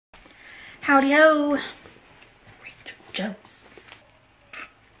Howdy ho. Rachel Jones.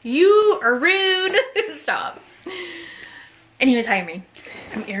 You are rude. Stop. Anyways, hire me.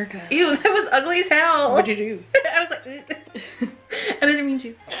 I'm Erica. Ew, that was ugly as hell. What'd you do? I was like, I didn't mean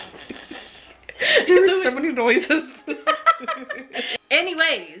to. There were so many noises.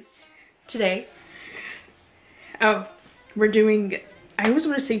 Anyways, today. Oh, we're doing, I always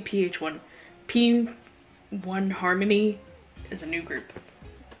want to say PH1. P1Harmony is a new group.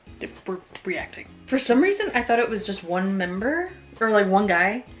 We're reacting. For some reason, I thought it was just one member or like one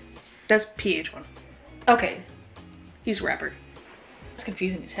guy. That's PH1. Okay. He's a rapper. It's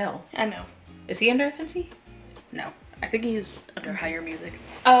confusing as hell. I know. Is he under FNC? No. I think he's under Higher Music.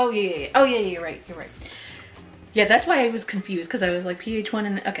 Oh, yeah. Oh, yeah, you're right. You're right. Yeah, that's why I was confused because I was like PH1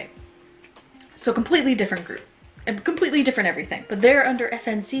 and okay. So completely different group. And completely different everything. But they're under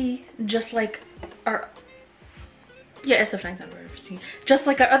FNC just like our... Yeah, SF9's under FNC. Just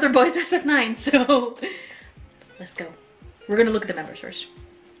like our other boys SF9. So let's go. We're going to look at the members first.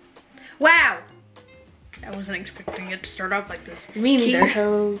 Wow! I wasn't expecting it to start off like this. Me neither.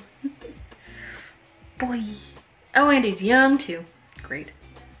 Keho. Boy. Oh, and he's young too. Great.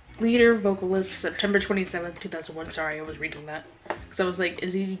 Leader, vocalist, September 27th, 2001. Sorry, I was reading that. Because I was like,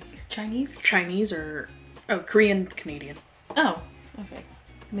 is he Chinese? Chinese or... Oh, Korean, Canadian. Oh, okay.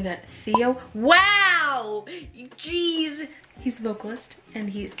 We got Theo. Wow! Jeez! He's a vocalist and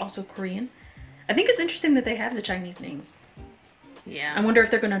he's also Korean. I think it's interesting that they have the Chinese names. Yeah. I wonder if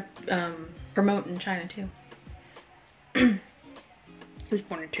they're gonna promote in China too. He was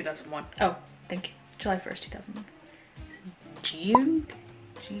born in 2001. Oh, thank you. July 1st, 2001. June?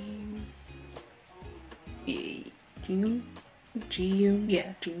 June?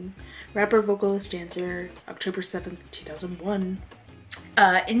 Yeah. June. Rapper, vocalist, dancer, October 7th, 2001.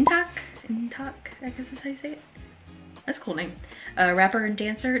 Intak, I guess is how you say it. That's a cool name. Rapper and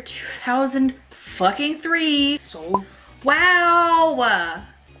dancer, 2003. Soul. Wow!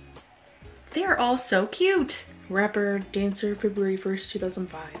 They are all so cute. Rapper, dancer, February 1st,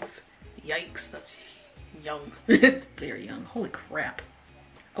 2005. Yikes, that's young. It's very young. Holy crap.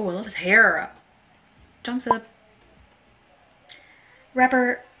 Oh, I love his hair. Jungsup.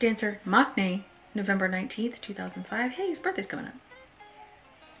 Rapper, dancer, Maknae, November 19th, 2005. Hey, his birthday's coming up.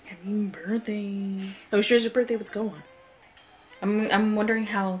 Happy birthday. Oh, shares your birthday with Go On. I'm wondering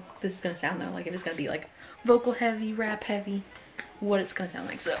how this is gonna sound though. Like if it's gonna be like vocal heavy, rap heavy, what it's gonna sound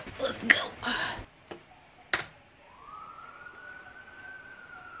like. So let's go.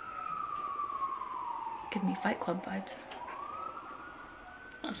 Give me Fight Club vibes.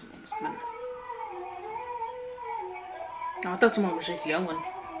 Oh, I thought someone was just yelling.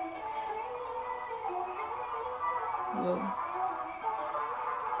 Whoa.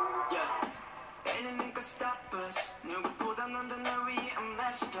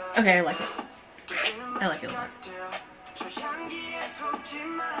 Okay, I like it. I like it a lot.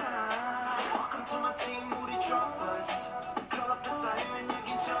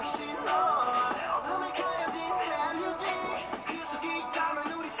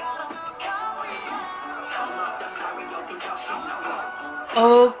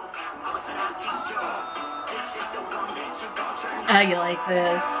 Oh, you like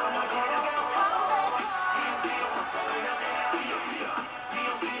this.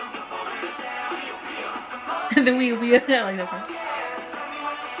 The wee wee, I like that part.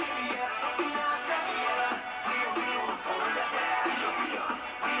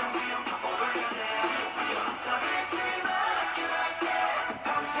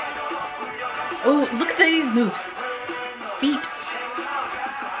 Oh, look at these moves. Feet.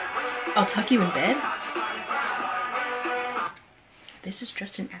 I'll tuck you in bed. This is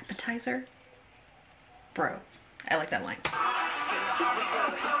just an appetizer? Bro, I like that line.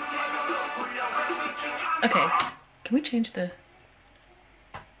 Okay, can we change the...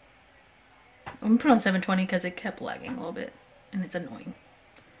 I'm gonna put on 720 because it kept lagging a little bit and it's annoying.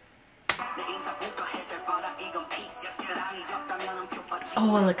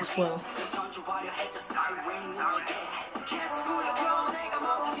 Oh, I like his flow.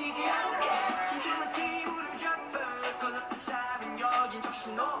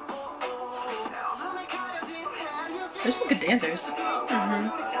 There's some good dancers.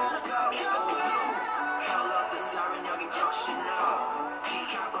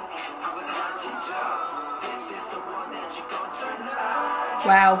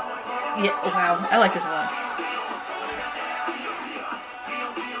 Wow. Yeah, wow. I like this a lot.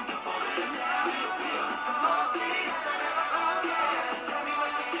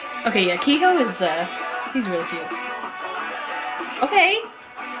 Okay, yeah, Keho is, he's really cute. Okay.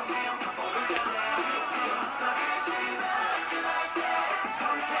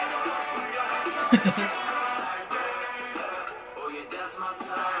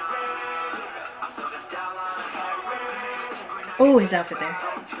 Oh, his outfit there.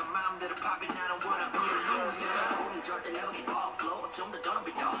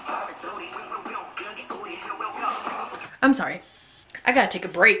 I'm sorry. I gotta take a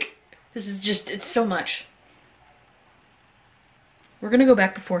break. This is just, it's so much. We're gonna go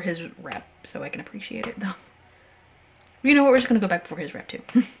back before his rap so I can appreciate it though. You know what, we're just gonna go back before his rap too.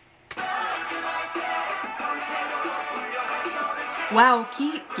 Wow,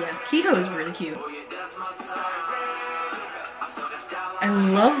 Kehoe is really cute. I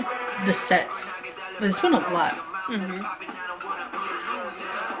love the sets. This one a lot. Mm-hmm.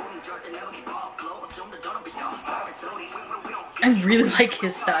 I really like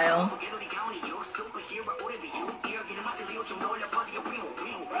his style.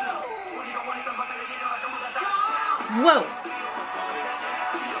 Whoa.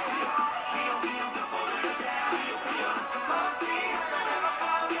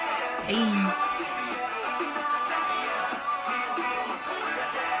 Hey.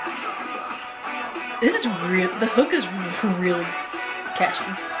 This is real. The hook is really catchy.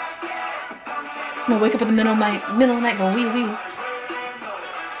 I'm gonna wake up in the middle of the night, go wee wee.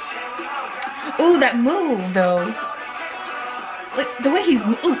 Ooh, that move though. Like the way he's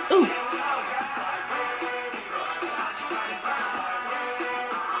ooh.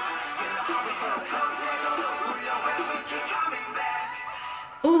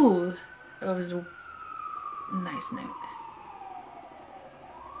 Ooh, that was a nice note.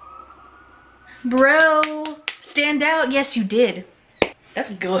 Bro, stand out. Yes, you did. That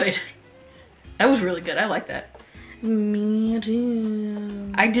was good. That was really good. I like that. Me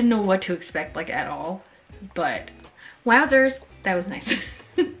too. I didn't know what to expect, like, at all. But, wowzers. That was nice.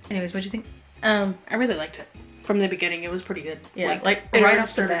 Anyways, what'd you think? I really liked it. From the beginning, it was pretty good. Yeah, like right off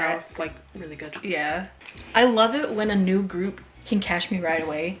the started bat. off, like, really good. Yeah. I love it when a new group can catch me right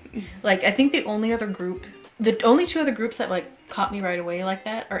away. Like, I think the only two other groups that, like, caught me right away like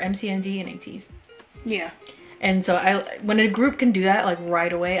that are MCND and ATEEZ. Yeah. And so when a group can do that, like,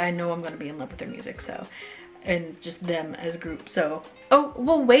 right away, I know I'm gonna be in love with their music, so. And just them as a group, so. Oh,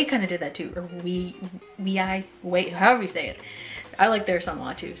 well, Way kind of did that too, or Way, however you say it. I like their song a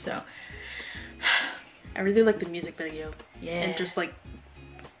lot too, so. I really like the music video. Yeah. And just, like,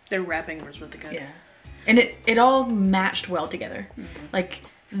 their rapping was really good. Yeah. And it all matched well together. Mm-hmm. Like,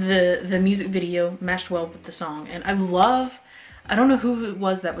 the music video matched well with the song. And I don't know who it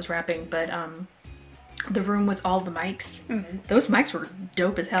was that was rapping, but the room with all the mics. Mm-hmm. Those mics were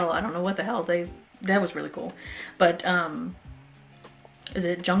dope as hell. I don't know what the hell that was really cool. But is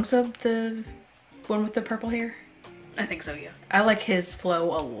it Jungsub, the one with the purple hair? I think so, yeah. I like his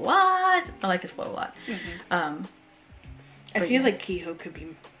flow a lot. Mm-hmm. I feel like Kehoe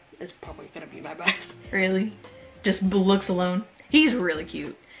is probably gonna be my bias. Really? Just looks alone. He's really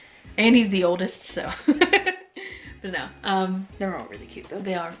cute. And he's the oldest, so. But no. They're all really cute though.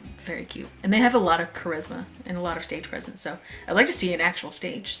 They are very cute. And they have a lot of charisma and a lot of stage presence, so I'd like to see an actual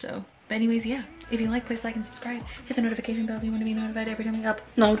stage, so. But anyways, yeah. If you like, please like and subscribe. Hit the notification bell if you want to be notified every time we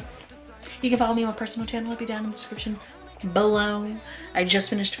upload. You can follow me on my personal channel. It'll be down in the description below. I just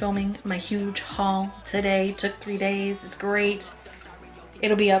finished filming my huge haul today. Took 3 days. It's great.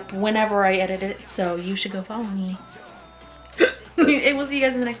 It'll be up whenever I edit it, so you should go follow me. And we'll see you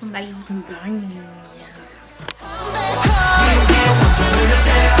guys in the next one. Bye. Bye.